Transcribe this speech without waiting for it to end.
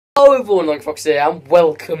Hello everyone, like Fox here, and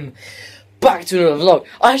welcome back to another vlog.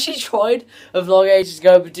 I actually tried a vlog ages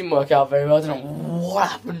ago, but it didn't work out very well. I don't know what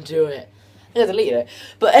happened to it. I deleted it.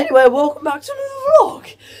 But anyway, welcome back to another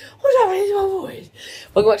vlog. What's happening to my voice?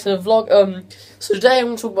 Welcome back to the vlog. So today I'm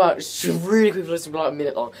going to talk about, it's a really quick listen, like a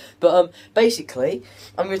minute long. But basically,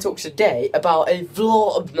 I'm going to talk today about a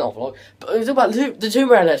vlog, not a vlog, but I'm going to talk about the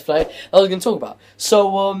Tomb Raider Let's Play I was going to talk about.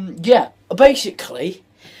 So yeah, basically,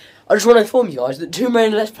 I just want to inform you guys that Tomb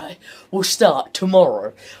Raider Let's Play will start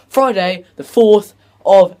tomorrow, Friday, the 4th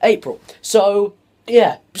of April. So,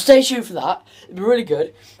 yeah, stay tuned for that. It'll be really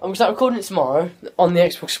good. I'm going to start recording it tomorrow on the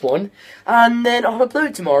Xbox One, and then I'll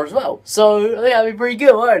upload it tomorrow as well. So, I think that'll be pretty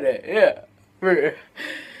good, won't it? Yeah.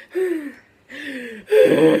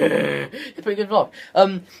 It's a pretty good vlog.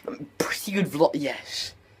 Pretty good vlog,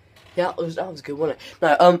 yes. Yeah, that was good, wasn't it?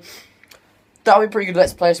 No, that'll be pretty good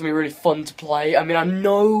Let's Play. It's going to be really fun to play. I mean, I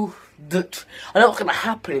know what's going to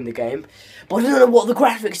happen in the game, but I don't know what the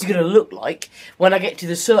graphics are going to look like when I get to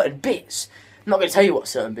the certain bits. I'm not going to tell you what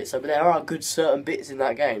certain bits are, but there are good certain bits in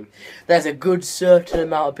that game. There's a good certain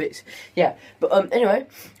amount of bits. Yeah, but anyway,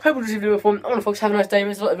 hope you enjoyed the video. Fun. I'm going to folks have a nice day.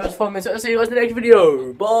 It's a lot of fun. I'll see you guys in the next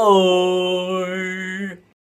video. Bye.